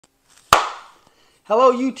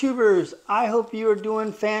Hello YouTubers, I hope you are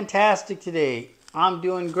doing fantastic today. I'm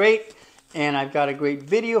doing great and I've got a great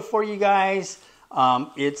video for you guys.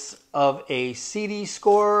 It's of a CD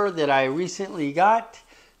score that I recently got,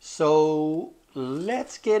 so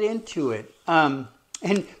let's get into it. And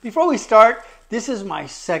before we start, this is my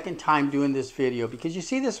second time doing this video because you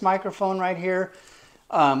see this microphone right here?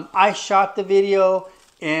 I shot the video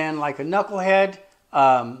and like a knucklehead,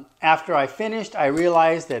 after I finished, I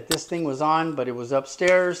realized that this thing was on, but it was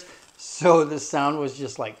upstairs, so the sound was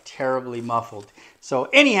just like terribly muffled. So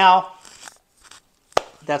anyhow,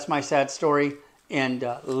 that's my sad story, and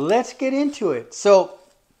let's get into it. So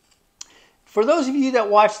for those of you that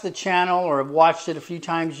watch the channel or have watched it a few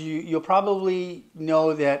times, you'll probably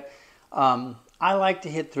know that I like to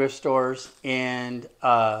hit thrift stores, and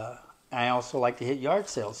I also like to hit yard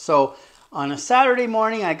sales. So on a Saturday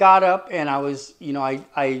morning, I got up and I was,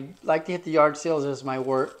 I like to hit the yard sales as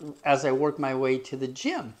I work my way to the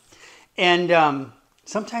gym. And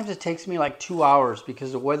sometimes it takes me like 2 hours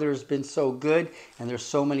because the weather has been so good and there's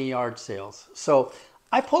so many yard sales. So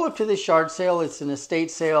I pull up to this yard sale. It's an estate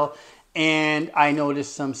sale, and I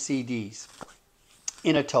noticed some CDs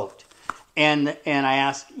in a tote. And I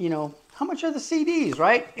asked, how much are the CDs,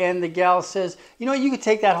 right? And the gal says, you could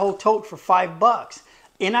take that whole tote for $5.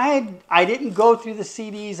 And I didn't go through the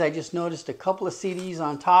CDs. I just noticed a couple of CDs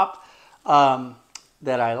on top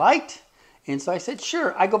that I liked. And so I said,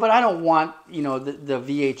 sure. I go, but I don't want, the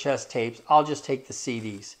VHS tapes. I'll just take the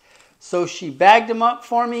CDs. So she bagged them up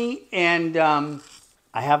for me. And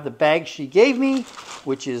I have the bag she gave me,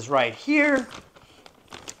 which is right here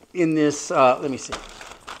in this, let me see,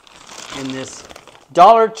 in this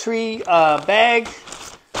Dollar Tree bag,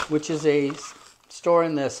 which is a store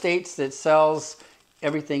in the States that sells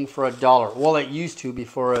everything for $1. Well, it used to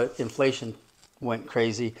before inflation went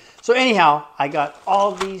crazy. So anyhow, I got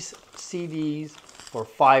all these CDs for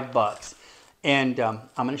 $5, and I'm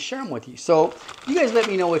going to share them with you. So you guys let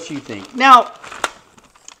me know what you think. Now,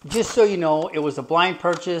 just so you know, it was a blind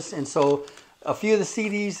purchase, and so a few of the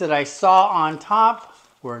CDs that I saw on top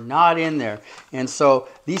were not in there. And so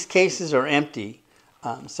these cases are empty.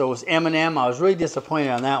 So it was Eminem. I was really disappointed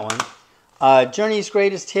on that one. Journey's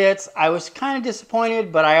Greatest Hits, I was kind of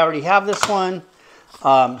disappointed, but I already have this one.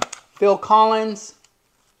 Phil Collins,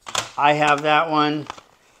 I have that one.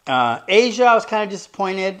 Asia, I was kind of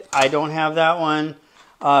disappointed. I don't have that one.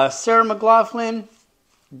 Sarah McLachlan,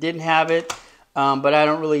 didn't have it, but I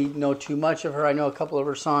don't really know too much of her. I know a couple of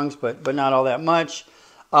her songs, but not all that much.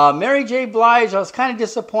 Mary J. Blige, I was kind of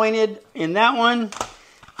disappointed in that one.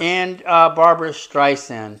 And Barbara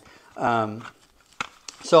Streisand.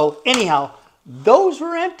 So anyhow, those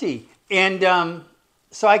were empty. And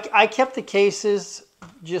so I kept the cases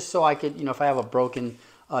just so I could, if I have a broken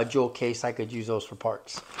jewel case, I could use those for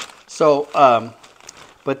parts. So,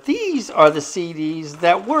 but these are the CDs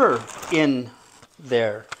that were in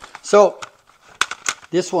there. So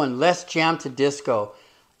this one, Let's Jam to Disco.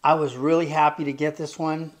 I was really happy to get this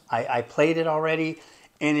one. I played it already,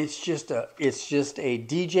 and it's just a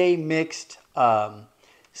DJ mixed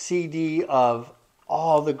CD of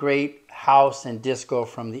all the great house and disco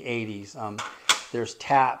from the 80s. There's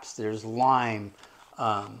Taps, there's Lime,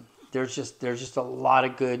 there's just a lot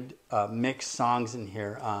of good mixed songs in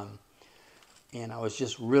here. And I was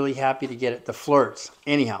just really happy to get it. The Flirts.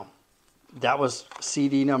 Anyhow, that was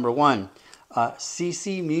CD number 1.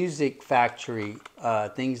 CC Music Factory,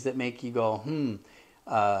 things that make you go,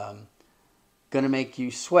 gonna make you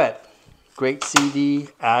sweat. Great CD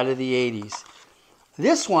out of the 80s.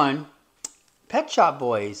 This one, Pet Shop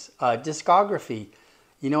Boys, discography.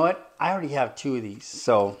 You know what? I already have 2 of these,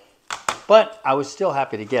 so, but I was still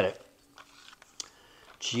happy to get it.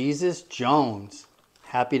 Jesus Jones,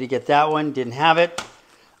 happy to get that one. Didn't have it.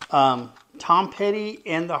 Tom Petty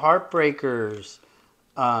and the Heartbreakers,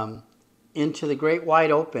 Into the Great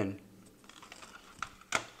Wide Open.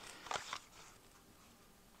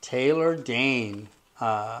 Taylor Dane,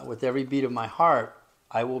 With Every Beat of My Heart.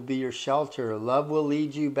 I Will Be Your Shelter. Love Will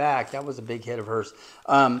Lead You Back. That was a big hit of hers.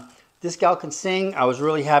 This gal can sing. I was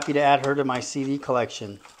really happy to add her to my CD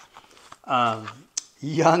collection.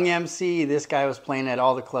 Young MC. This guy was playing at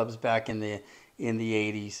all the clubs back in the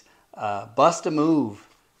 80s. Bust a Move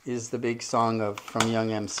is the big song from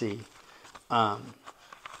Young MC.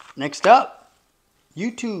 Next up,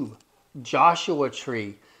 YouTube, Joshua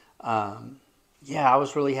Tree. Yeah, I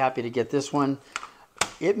was really happy to get this one.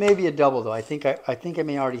 It may be a double though. I think I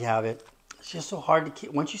may already have it. It's just so hard to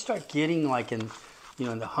keep. Once you start getting like in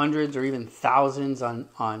the hundreds or even thousands on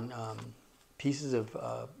pieces of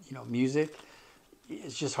music,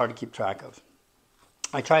 it's just hard to keep track of.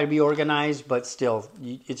 I try to be organized, but still,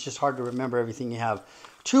 it's just hard to remember everything you have.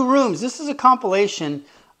 2 Rooms. This is a compilation,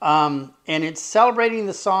 and it's celebrating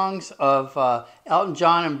the songs of Elton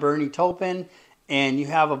John and Bernie Taupin, and you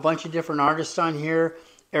have a bunch of different artists on here.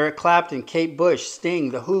 Eric Clapton, Kate Bush,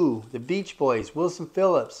 Sting, The Who, The Beach Boys, Wilson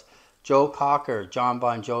Phillips, Joe Cocker, John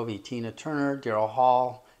Bon Jovi, Tina Turner, Daryl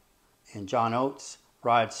Hall, and John Oates,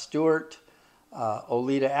 Rod Stewart,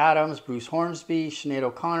 Oleta Adams, Bruce Hornsby, Sinead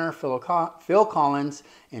O'Connor, Phil Collins,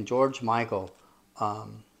 and George Michael.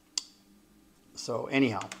 So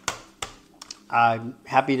anyhow, I'm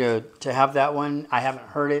happy to have that one. I haven't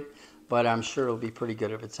heard it, but I'm sure it'll be pretty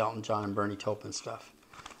good if it's Elton John and Bernie Taupin stuff.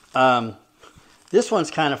 This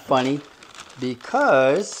one's kind of funny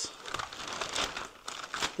because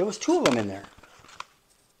there was 2 of them in there.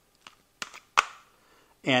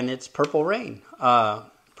 And it's Purple Rain,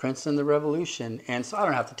 Prince and the Revolution. And so I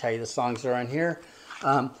don't have to tell you the songs that are on here,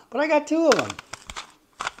 but I got 2 of them.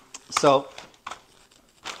 So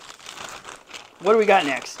what do we got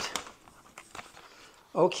next?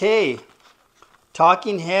 Okay,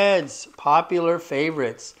 Talking Heads, popular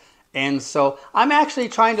favorites. And so I'm actually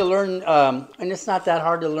trying to learn, and it's not that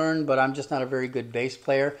hard to learn, but I'm just not a very good bass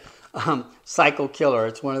player. Psycho Killer,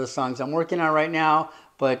 it's one of the songs I'm working on right now,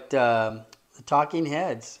 but the Talking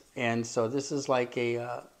Heads. And so this is like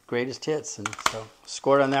a greatest hits, and so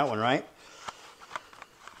scored on that one, right?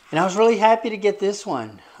 And I was really happy to get this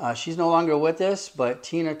one. She's no longer with us, but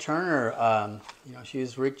Tina Turner, you know, she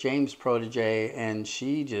was Rick James' protege, and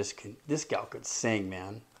she just could, this gal could sing,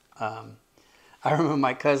 man. I remember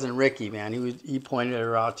my cousin Ricky, man. He pointed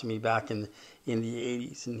her out to me back in the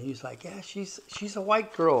 80s, and he was like, "Yeah, she's a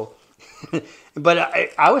white girl." But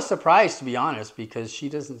I was surprised, to be honest, because she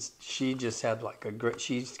just had like a great.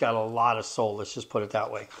 She's got a lot of soul. Let's just put it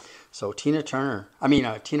that way. So Tina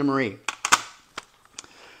Marie.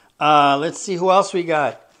 Let's see who else we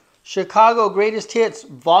got. Chicago Greatest Hits,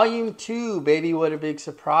 Volume 2, baby, what a big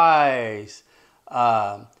surprise.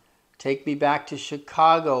 Take Me Back to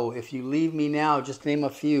Chicago, If You Leave Me Now, just name a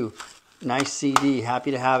few. Nice CD, happy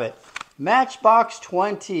to have it. Matchbox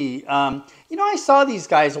 20. You know, I saw these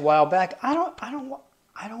guys a while back. I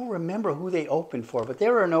don't remember who they opened for, but they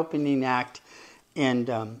were an opening act.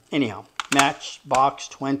 And anyhow, Matchbox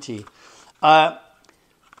 20.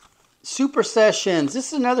 Super Sessions. This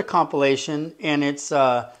is another compilation, and it's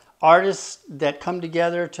artists that come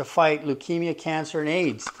together to fight leukemia, cancer, and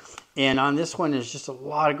AIDS. And on this one, there's just a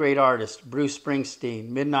lot of great artists. Bruce Springsteen,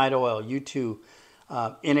 Midnight Oil, U2,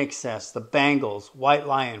 In Excess, The Bangles, White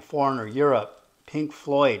Lion, Foreigner, Europe, Pink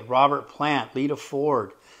Floyd, Robert Plant, Lita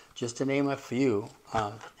Ford, just to name a few.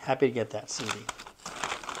 Happy to get that CD.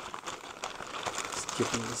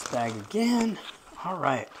 Skipping this bag again. All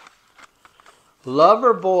right.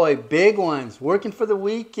 Loverboy, Big Ones, Working for the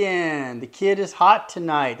Weekend, The Kid is Hot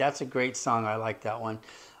Tonight. That's a great song. I like that one.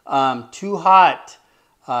 Too Hot.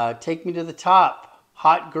 Take Me to the Top,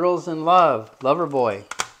 Hot Girls in Love, Loverboy,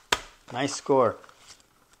 nice score.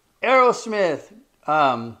 Aerosmith,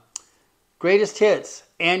 Greatest Hits,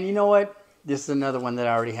 and you know what? This is another one that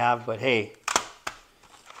I already have, but hey,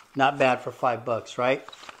 not bad for $5, right?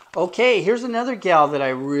 Okay, here's another gal that I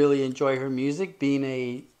really enjoy her music, being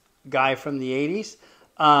a guy from the 80s.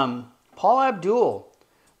 Paula Abdul,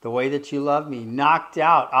 The Way That You Love Me, Knocked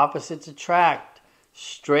Out, Opposites Attract,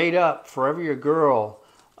 Straight Up, Forever Your Girl,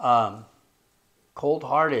 Cold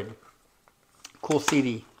Hearted, cool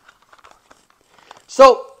CD.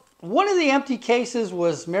 So one of the empty cases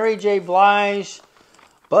was Mary J. Blige,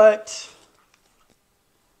 but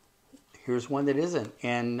here's one that isn't.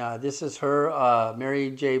 And this is her, Mary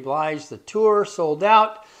J. Blige, the tour sold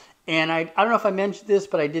out. And I don't know if I mentioned this,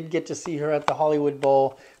 but I did get to see her at the Hollywood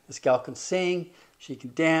Bowl. This gal can sing, she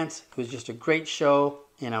can dance. It was just a great show,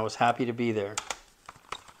 and I was happy to be there.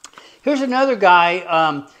 Here's another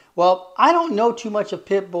guy. Well, I don't know too much of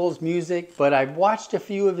Pitbull's music, but I've watched a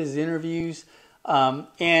few of his interviews.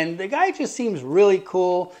 And the guy just seems really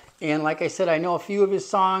cool. And like I said, I know a few of his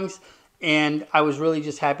songs. And I was really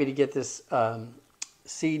just happy to get this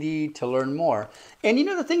CD to learn more. And you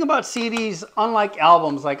know, the thing about CDs, unlike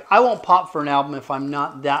albums, like I won't pop for an album if I'm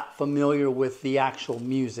not that familiar with the actual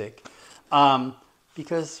music.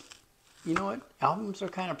 Because, you know what, albums are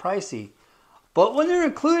kind of pricey. But when they're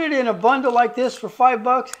included in a bundle like this for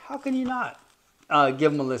 $5, how can you not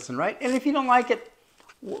give them a listen, right? And if you don't like it,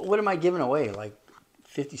 what am I giving away? Like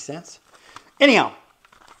 50 cents? Anyhow,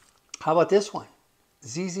 how about this one?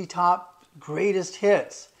 ZZ Top Greatest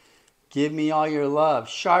Hits. Give Me All Your Love.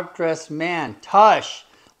 Sharp Dressed Man. Tush.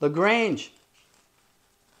 LaGrange.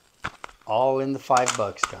 All in the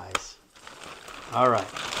 $5, guys. All right.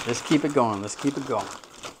 Let's keep it going. Let's keep it going.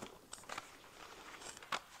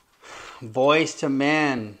 Boys to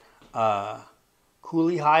Men,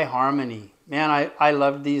 Cooley High Harmony. Man, I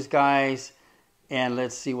loved these guys. And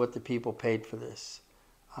let's see what the people paid for this.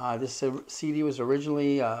 This CD was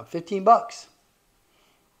originally 15 bucks.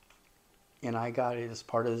 And I got it as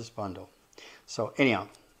part of this bundle. So anyhow,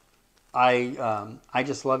 I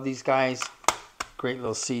just love these guys. Great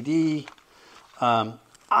little CD.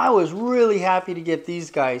 I was really happy to get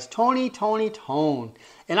these guys. Tony Tone.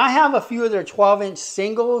 And I have a few of their 12-inch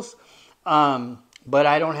singles. But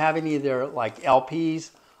I don't have any of their like LPs.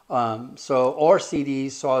 Or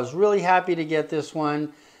CDs, so I was really happy to get this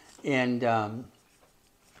one, and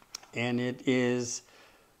it is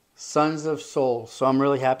Sons of Soul, so I'm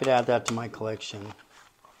really happy to add that to my collection.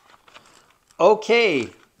 Okay,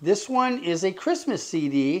 this one is a Christmas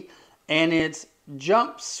CD, and it's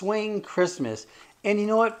Jump Swing Christmas. And you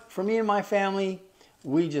know what? For me and my family,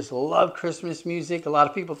 we just love Christmas music. A lot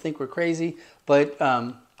of people think we're crazy, but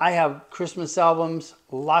I have Christmas albums,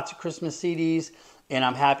 lots of Christmas CDs. And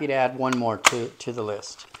I'm happy to add one more to the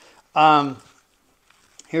list.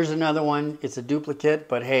 Here's another one. It's a duplicate,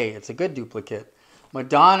 but hey, it's a good duplicate.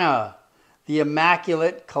 Madonna, the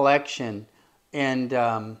Immaculate Collection. And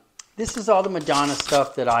this is all the Madonna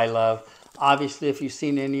stuff that I love. Obviously, if you've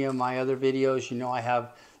seen any of my other videos, you know I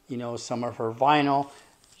have, some of her vinyl.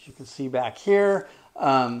 As you can see back here.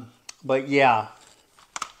 But yeah,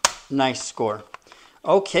 nice score.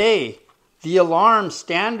 Okay, the Alarm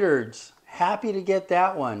Standards. Happy to get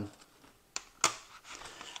that one.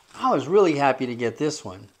 I was really happy to get this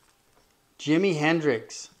one. Jimi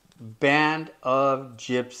Hendrix, Band of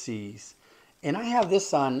Gypsies. And I have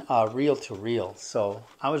this on reel to reel. So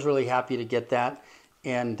I was really happy to get that.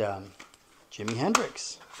 And Jimi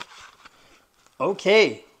Hendrix.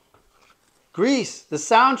 Okay. Grease, the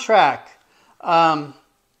soundtrack. I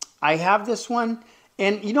have this one.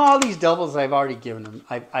 And all these doubles I've already given them.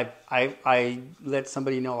 I let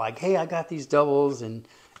somebody know like, hey, I got these doubles, and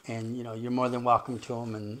you're more than welcome to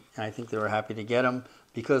them. And I think they were happy to get them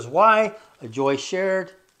because why? A joy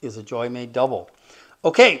shared is a joy made double.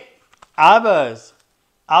 Okay, ABBA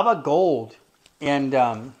Gold, and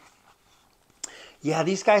yeah,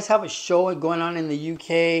 these guys have a show going on in the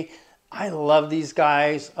UK. I love these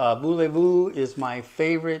guys. Voulez-vous is my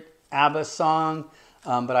favorite ABBA song.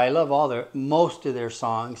 But I love most of their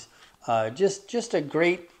songs. Just a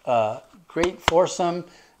great foursome.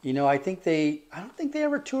 I don't think they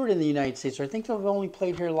ever toured in the United States. Or I think they've only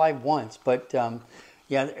played here live once. But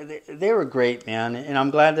yeah, they were great, man. And I'm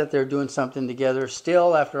glad that they're doing something together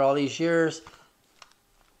still after all these years.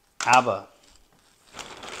 ABBA.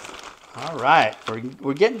 All right,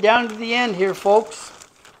 we're getting down to the end here, folks.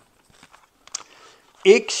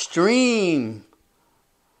 Extreme.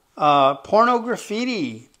 Porno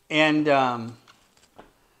Graffiti, and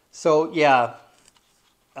so yeah,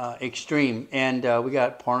 Extreme, and we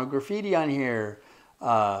got Porno Graffiti on here.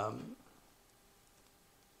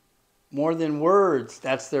 More Than Words,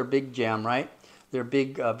 that's their big jam, right? Their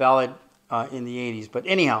big ballad in the 80s. But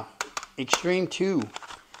anyhow, Extreme 2.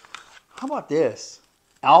 How about this?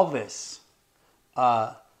 Elvis,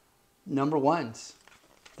 number ones,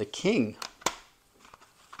 The King.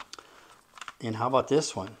 And how about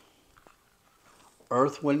this one?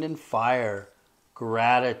 Earth, Wind, and Fire,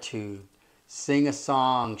 Gratitude, Sing a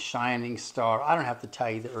Song, Shining Star. I don't have to tell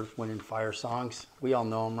you the Earth, Wind, and Fire songs. We all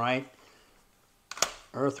know them, right?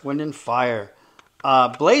 Earth, Wind, and Fire.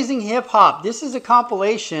 Blazing Hip Hop. This is a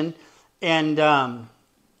compilation, and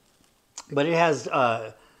but it has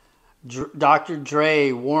Dr.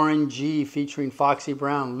 Dre, Warren G featuring Foxy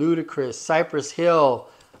Brown, Ludacris, Cypress Hill,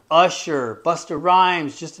 Usher, Busta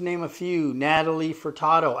Rhymes, just to name a few, Natalie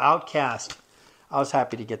Furtado, Outkast. I was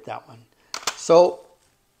happy to get that one. So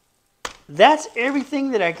that's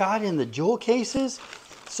everything that I got in the jewel cases.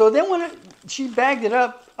 So then when she bagged it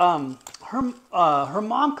up, her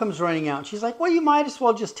mom comes running out. She's like, well, you might as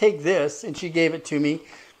well just take this. And she gave it to me.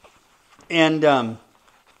 And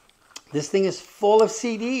this thing is full of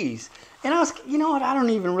CDs. And I was, you know what, I don't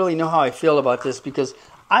even really know how I feel about this because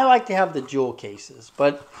I like to have the jewel cases,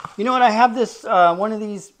 but you know what? I have this one of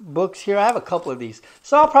these books here. I have a couple of these,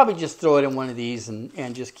 so I'll probably just throw it in one of these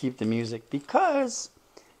and just keep the music because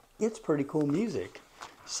it's pretty cool music.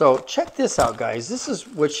 So check this out, guys. This is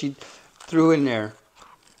what she threw in there.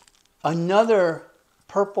 Another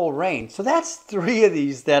Purple Rain. So that's 3 of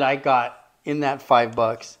these that I got in that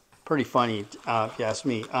 $5. Pretty funny, if you ask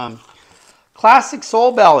me. Classic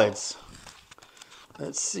soul ballads.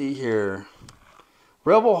 Let's see here.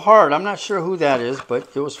 Rebel Heart, I'm not sure who that is, but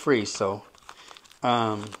it was free, so.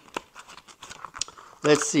 Let's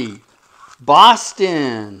see.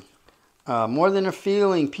 Boston, More Than a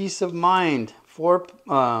Feeling, Peace of Mind,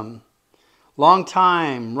 Long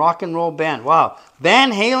Time, Rock and Roll Band. Wow.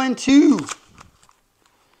 Van Halen 2.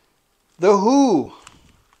 The Who.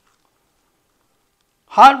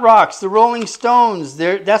 Hot Rocks, The Rolling Stones.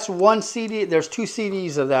 That's one CD. There's 2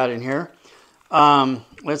 CDs of that in here.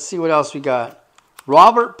 Let's see what else we got.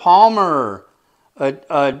 Robert Palmer.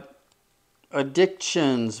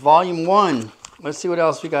 Addictions, Volume 1. Let's see what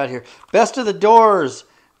else we got here. Best of the Doors.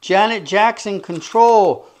 Janet Jackson,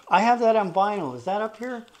 Control. I have that on vinyl. Is that up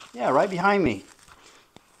here? Yeah, right behind me.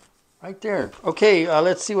 Right there. Okay,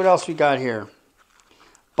 let's see what else we got here.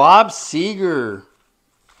 Bob Seger.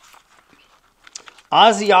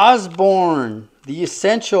 Ozzy Osbourne, The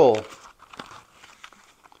Essential.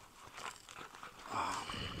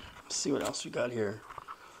 Let's see what else we got here.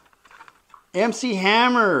 MC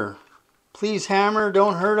Hammer. Please Hammer,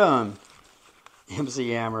 don't hurt 'em. MC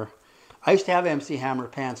Hammer. I used to have MC Hammer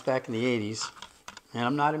pants back in the 80s. And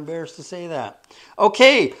I'm not embarrassed to say that.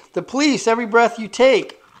 Okay, The Police, Every Breath You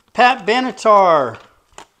Take. Pat Benatar.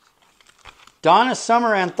 Donna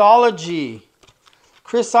Summer Anthology.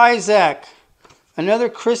 Chris Isaak. Another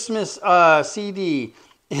Christmas CD.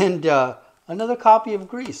 And another copy of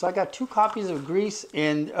Grease. So I got 2 copies of Grease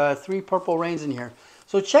and 3 Purple Rains in here.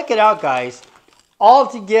 So check it out, guys. All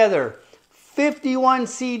together, 51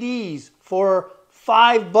 CDs for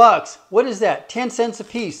 $5. What is that? 10 cents a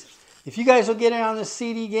piece. If you guys will get in on this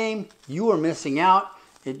CD game, you are missing out.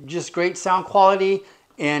 It's just great sound quality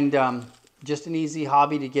and just an easy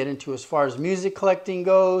hobby to get into as far as music collecting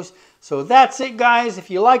goes. So that's it, guys. If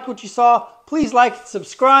you liked what you saw, please like and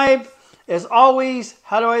subscribe. As always,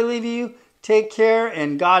 how do I leave you? Take care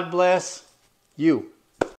and God bless you.